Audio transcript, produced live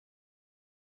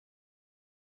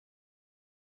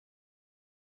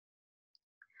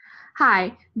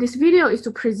Hi, this video is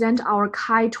to present our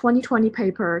XAI 2020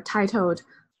 paper titled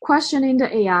Questioning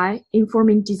the AI,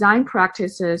 Informing Design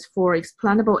Practices for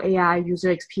Explainable AI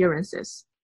User Experiences.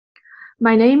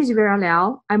 My name is Vera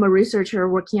Liao. I'm a researcher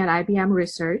working at IBM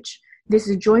Research. This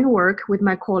is joint work with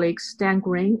my colleagues Dan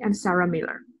Gruen and Sarah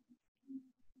Miller.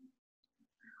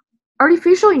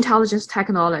 Artificial intelligence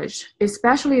technology,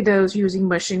 especially those using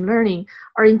machine learning,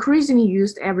 are increasingly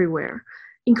used everywhere,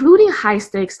 including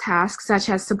high-stakes tasks such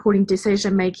as supporting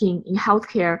decision-making in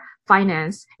healthcare,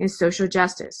 finance, and social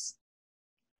justice.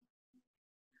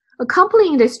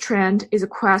 Accompanying this trend is a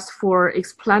quest for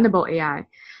explainable AI,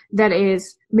 that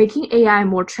is, making AI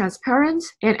more transparent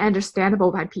and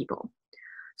understandable by people.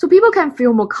 So people can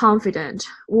feel more confident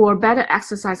or better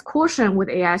exercise caution with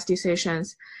AI's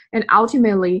decisions, and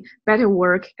ultimately better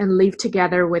work and live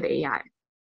together with AI.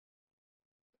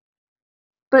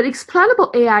 But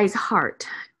explainable AI is hard.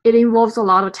 It involves a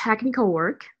lot of technical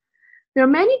work. There are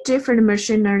many different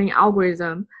machine learning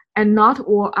algorithms, and not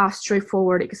all are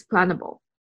straightforward explainable.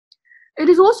 It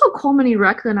is also commonly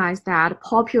recognized that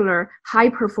popular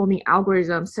high-performing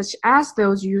algorithms, such as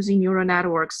those using neural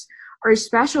networks, are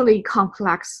especially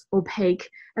complex, opaque,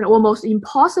 and almost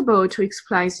impossible to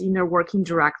explain in their working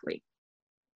directly.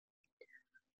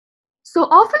 So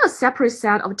often a separate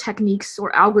set of techniques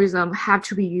or algorithms have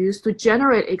to be used to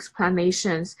generate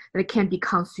explanations that can be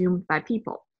consumed by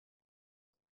people.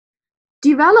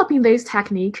 Developing this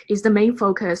technique is the main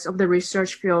focus of the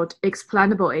research field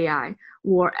Explainable AI,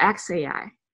 or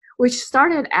XAI, which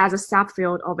started as a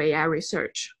subfield of AI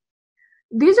research.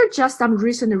 These are just some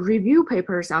recent review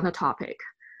papers on the topic.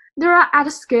 There are at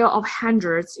a scale of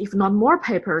hundreds, if not more,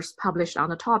 papers published on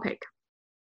the topic.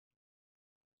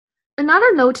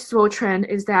 Another noticeable trend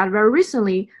is that very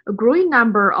recently, a growing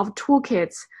number of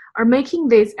toolkits are making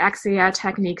these XAI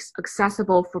techniques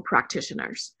accessible for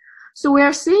practitioners. So we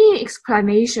are seeing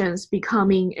explanations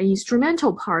becoming an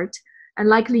instrumental part and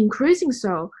likely increasing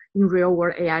so in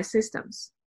real-world AI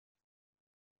systems.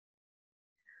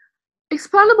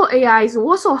 Explainable AI is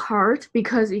also hard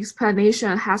because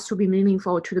explanation has to be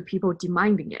meaningful to the people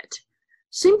demanding it.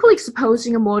 Simply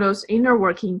exposing a model's inner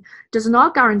working does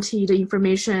not guarantee the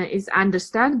information is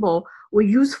understandable or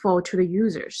useful to the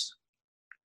users.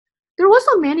 There are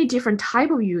also many different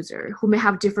types of users who may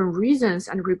have different reasons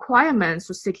and requirements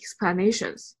to seek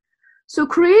explanations. So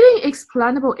creating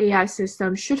explainable AI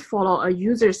systems should follow a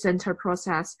user-centered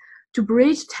process to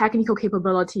bridge technical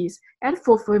capabilities and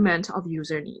fulfillment of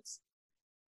user needs.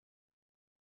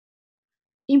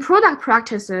 In product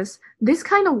practices, this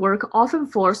kind of work often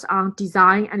falls on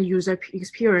design and user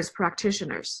experience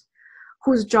practitioners,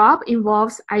 whose job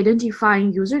involves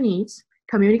identifying user needs,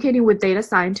 communicating with data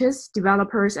scientists,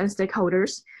 developers, and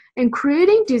stakeholders, and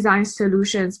creating design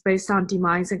solutions based on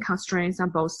demands and constraints on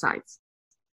both sides.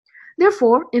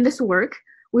 Therefore, in this work,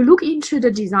 we look into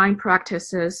the design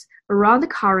practices around the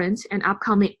current and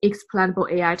upcoming explainable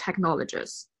AI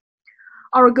technologies.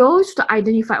 Our goal is to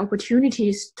identify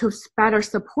opportunities to better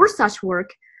support such work,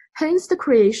 hence the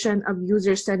creation of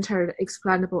user-centered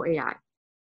explainable AI.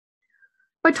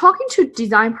 By talking to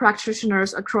design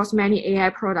practitioners across many AI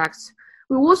products,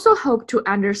 we also hope to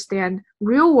understand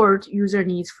real-world user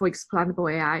needs for explainable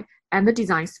AI and the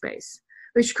design space,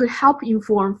 which could help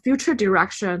inform future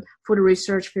direction for the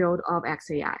research field of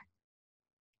XAI.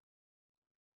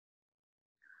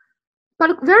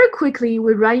 But very quickly,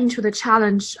 we ran into the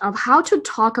challenge of how to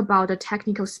talk about the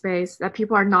technical space that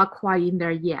people are not quite in there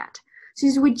yet,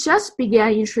 since we just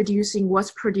began introducing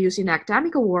what's produced in the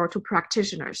academic world to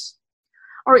practitioners.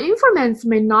 Our informants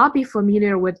may not be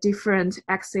familiar with different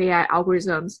XAI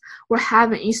algorithms or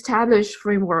have an established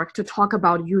framework to talk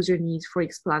about user needs for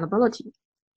explainability.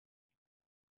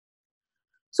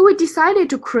 So we decided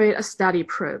to create a study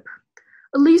probe,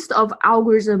 a list of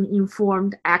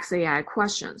algorithm-informed XAI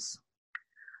questions.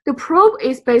 The probe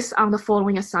is based on the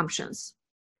following assumptions.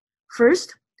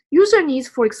 First, user needs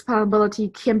for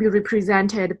explainability can be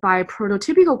represented by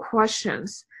prototypical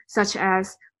questions such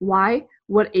as why,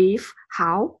 what if,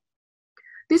 how.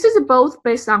 This is both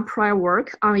based on prior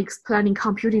work on explaining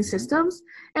computing systems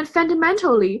and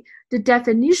fundamentally the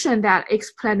definition that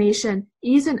explanation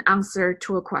is an answer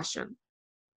to a question.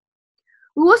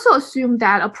 We also assume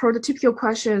that a prototypical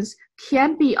questions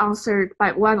can be answered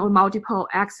by one or multiple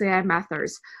XAI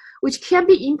methods, which can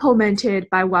be implemented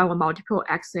by one or multiple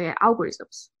XAI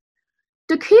algorithms.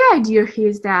 The key idea here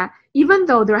is that even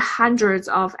though there are hundreds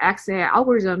of XAI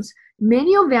algorithms,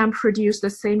 many of them produce the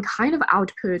same kind of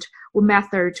output or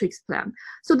method to explain.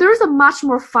 So there is a much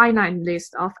more finite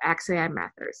list of XAI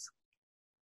methods.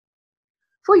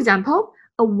 For example,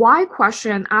 a why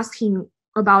question asking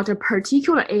about a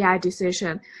particular AI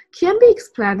decision can be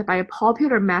explained by a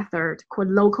popular method called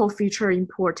local feature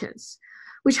importance,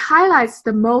 which highlights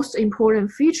the most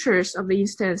important features of the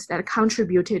instance that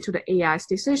contributed to the AI's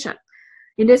decision.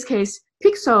 In this case,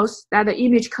 pixels that the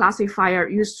image classifier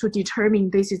used to determine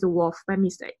this is a wolf by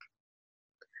mistake.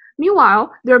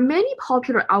 Meanwhile, there are many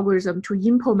popular algorithms to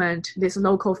implement this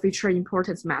local feature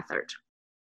importance method.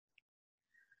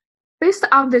 Based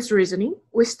on this reasoning,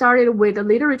 we started with a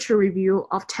literature review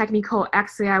of technical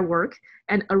XAI work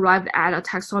and arrived at a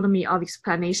taxonomy of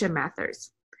explanation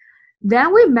methods.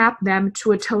 Then we mapped them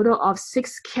to a total of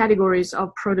 6 categories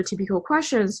of prototypical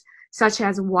questions, such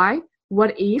as why,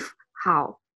 what if,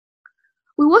 how.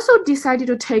 We also decided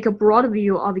to take a broad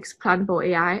view of explainable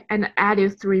AI and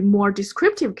added 3 more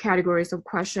descriptive categories of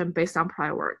questions based on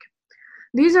prior work.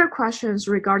 These are questions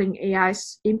regarding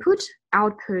AI's input,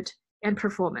 output, and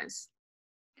performance.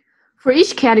 For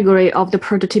each category of the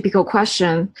prototypical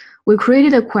question, we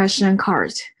created a question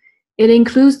card. It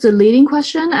includes the leading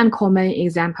question and common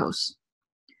examples.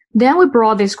 Then we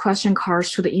brought these question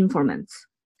cards to the informants.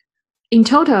 In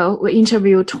total, we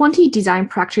interviewed 20 design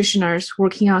practitioners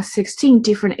working on 16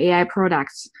 different AI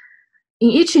products. In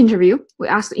each interview, we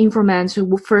asked the informants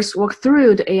to first walk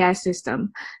through the AI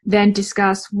system, then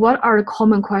discuss what are the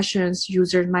common questions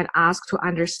users might ask to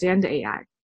understand the AI.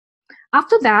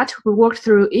 After that, we worked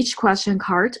through each question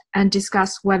card and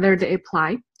discussed whether they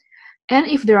apply, and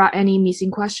if there are any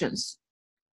missing questions.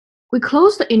 We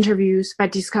closed the interviews by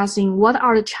discussing what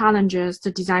are the challenges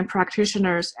the design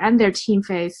practitioners and their team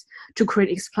face to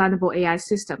create explainable AI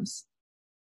systems.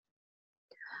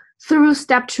 Through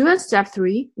step 2 and step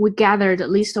 3, we gathered a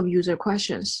list of user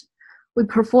questions. We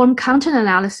performed content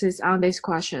analysis on these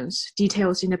questions,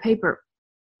 details in the paper.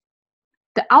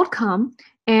 The outcome,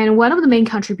 and one of the main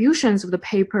contributions of the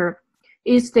paper,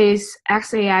 is this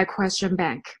XAI question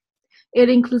bank. It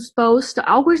includes both the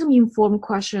algorithm-informed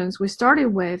questions we started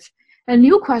with and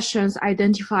new questions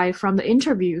identified from the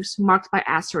interviews marked by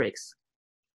asterisks.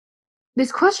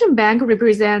 This question bank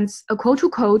represents a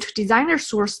quote-to-quote designer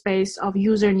source space of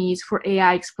user needs for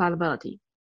AI explainability.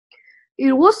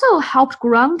 It also helped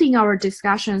grounding our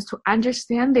discussions to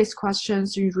understand these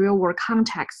questions in real-world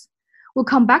context. We'll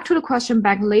come back to the question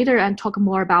bank later and talk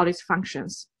more about its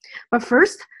functions. But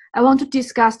first, I want to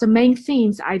discuss the main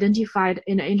themes identified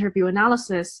in the interview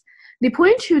analysis. They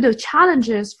point to the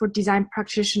challenges for design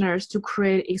practitioners to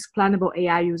create explainable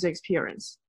AI user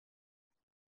experience.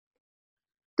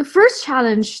 The first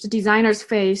challenge the designers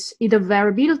face is the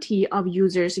variability of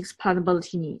users'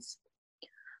 explainability needs.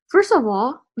 First of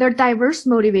all, there are diverse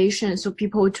motivations for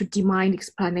people to demand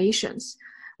explanations.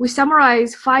 We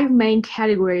summarize 5 main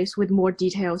categories with more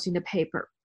details in the paper.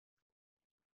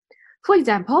 For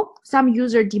example, some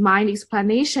users demand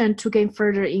explanation to gain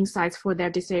further insights for their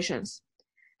decisions.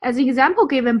 As an example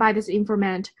given by this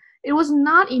informant, it was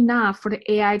not enough for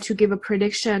the AI to give a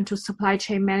prediction to supply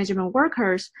chain management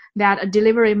workers that a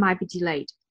delivery might be delayed.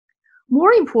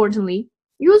 More importantly,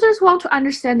 users want to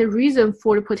understand the reason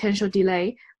for the potential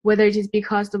delay, whether it is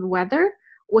because of the weather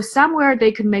or somewhere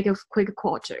they could make a quick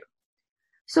call to.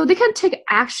 So they can take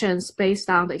actions based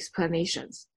on the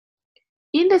explanations.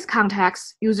 In this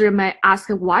context, users may ask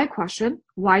a why question,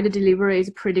 why the delivery is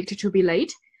predicted to be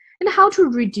late, and how to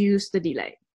reduce the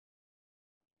delay.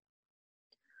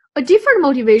 A different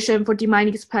motivation for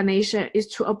demanding explanation is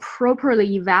to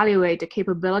appropriately evaluate the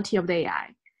capability of the AI.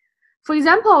 For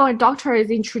example, when a doctor is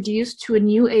introduced to a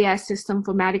new AI system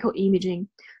for medical imaging,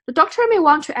 the doctor may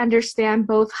want to understand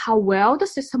both how well the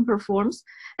system performs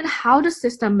and how the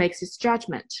system makes its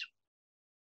judgment.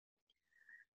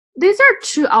 These are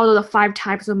 2 out of the 5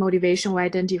 types of motivation we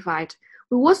identified.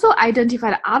 We also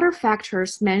identified other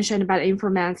factors mentioned by the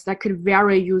informants that could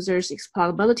vary users'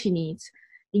 explainability needs,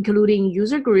 including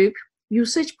user group,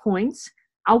 usage points,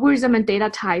 algorithm and data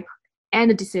type, and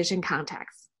the decision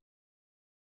context.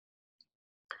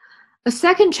 A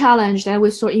second challenge that we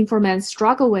saw informants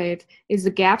struggle with is the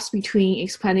gaps between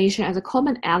explanation as a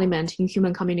common element in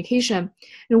human communication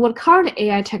and what current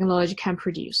AI technology can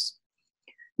produce.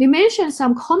 They mentioned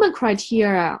some common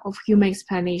criteria of human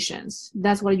explanations.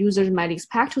 That's what users might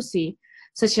expect to see,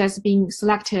 such as being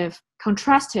selective,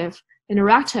 contrastive,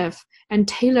 interactive, and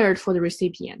tailored for the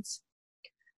recipients.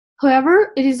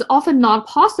 However, it is often not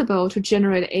possible to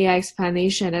generate AI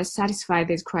explanation that satisfy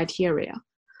these criteria,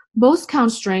 both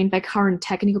constrained by current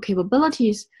technical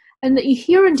capabilities and the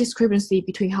inherent discrepancy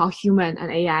between how human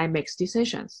and AI makes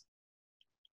decisions.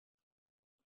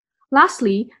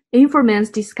 Lastly, informants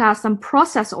discuss some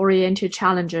process-oriented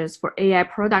challenges for AI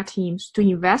product teams to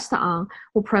invest on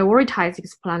or prioritize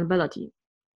explainability.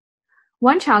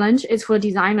 One challenge is for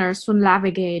designers to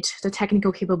navigate the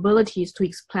technical capabilities to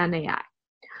explain AI,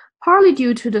 partly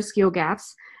due to the skill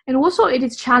gaps, and also it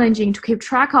is challenging to keep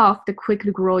track of the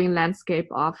quickly growing landscape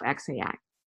of XAI.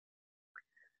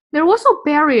 There are also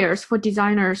barriers for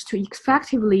designers to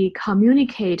effectively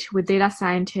communicate with data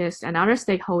scientists and other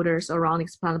stakeholders around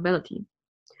explainability.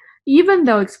 Even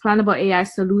though explainable AI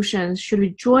solutions should be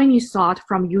jointly thought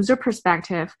from user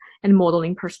perspective and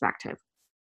modeling perspective.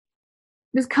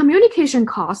 This communication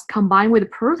cost combined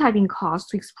with prototyping costs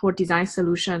to explore design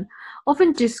solution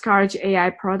often discourage AI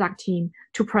product team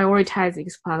to prioritize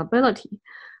explainability,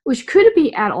 which could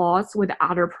be at odds with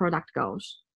other product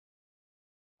goals.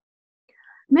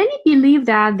 Many believe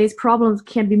that these problems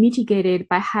can be mitigated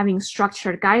by having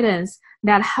structured guidance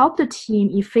that help the team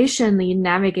efficiently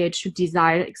navigate to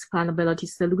desired explainability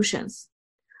solutions.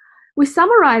 We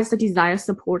summarize the desired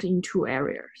support in two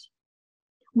areas.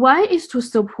 One is to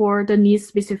support the needs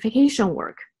specification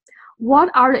work. What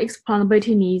are the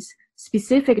explainability needs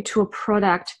specific to a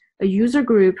product, a user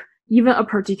group, even a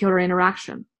particular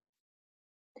interaction?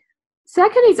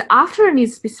 Second is after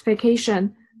needs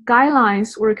specification,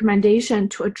 guidelines or recommendation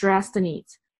to address the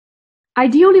needs,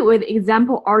 ideally with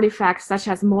example artifacts such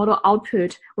as model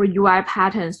output or UI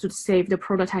patterns to save the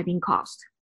prototyping cost.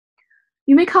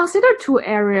 You may consider two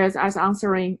areas as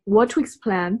answering what to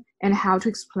explain and how to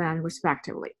explain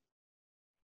respectively.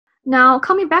 Now,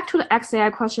 coming back to the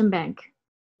XAI question bank,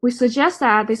 we suggest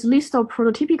that this list of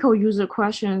prototypical user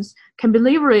questions can be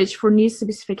leveraged for needs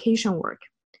specification work,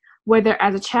 whether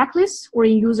as a checklist or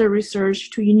in user research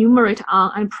to enumerate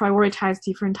on and prioritize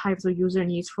different types of user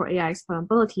needs for AI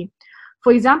explainability,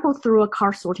 for example, through a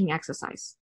card sorting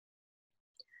exercise.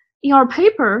 In our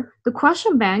paper, the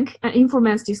question bank and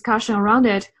informant's discussion around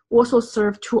it also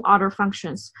serve two other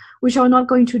functions, which I will not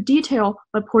go into detail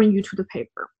by pointing you to the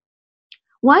paper.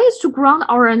 One is to ground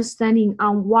our understanding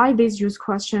on why these use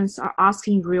questions are asked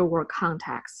in real-world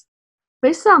context.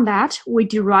 Based on that, we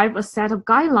derive a set of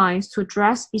guidelines to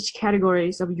address each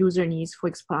categories of user needs for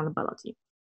explainability.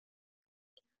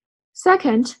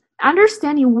 Second,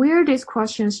 understanding where these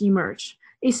questions emerge,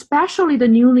 especially the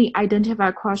newly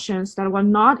identified questions that were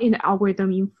not in the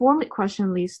algorithm-informed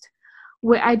question list,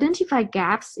 will identify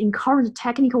gaps in current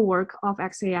technical work of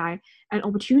XAI and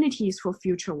opportunities for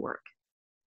future work.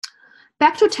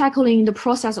 Back to tackling the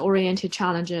process-oriented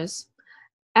challenges.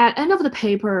 At the end of the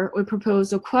paper, we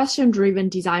propose a question-driven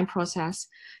design process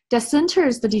that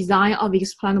centers the design of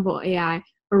explainable AI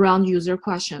around user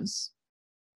questions.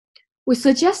 We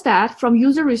suggest that from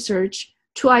user research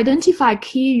to identify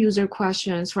key user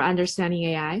questions for understanding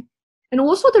AI, and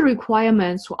also the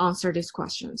requirements to answer these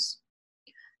questions.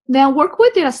 Then work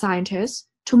with data scientists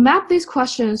to map these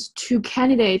questions to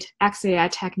candidate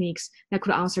XAI techniques that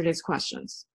could answer these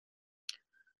questions.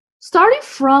 Starting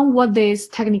from what these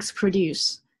techniques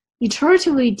produce,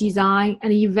 iteratively design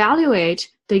and evaluate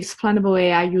the explainable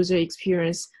AI user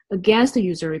experience against the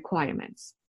user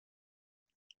requirements.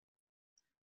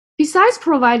 Besides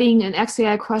providing an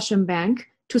XAI question bank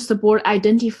to support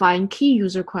identifying key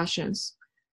user questions,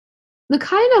 the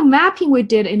kind of mapping we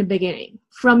did in the beginning,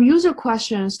 from user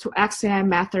questions to XAI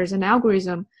methods and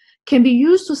algorithm, can be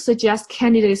used to suggest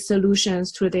candidate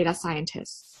solutions to the data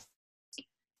scientists.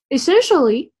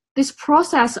 Essentially, this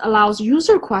process allows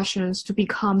user questions to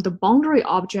become the boundary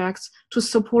objects to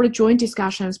support joint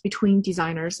discussions between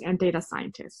designers and data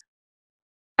scientists.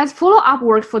 As follow-up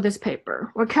work for this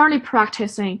paper, we're currently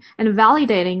practicing and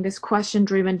validating this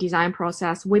question-driven design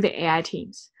process with the AI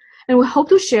teams, and we hope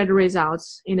to share the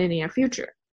results in the near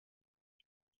future.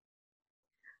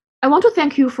 I want to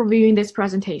thank you for viewing this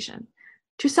presentation.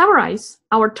 To summarize,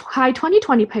 our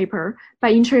 2020 paper, by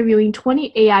interviewing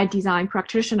 20 AI design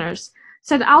practitioners,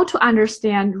 set out to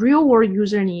understand real-world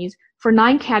user needs for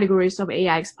 9 categories of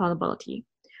AI explainability.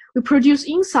 We produce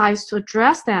insights to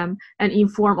address them and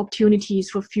inform opportunities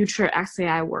for future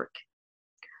XAI work.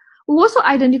 We also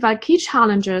identify key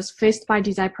challenges faced by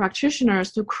design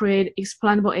practitioners to create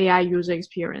explainable AI user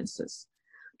experiences.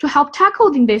 To help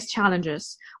tackle these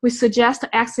challenges, we suggest the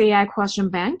XAI question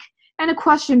bank and a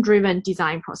question-driven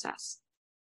design process.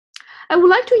 I would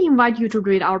like to invite you to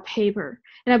read our paper,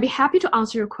 and I'll be happy to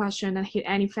answer your question and hear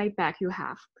any feedback you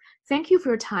have. Thank you for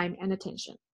your time and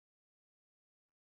attention.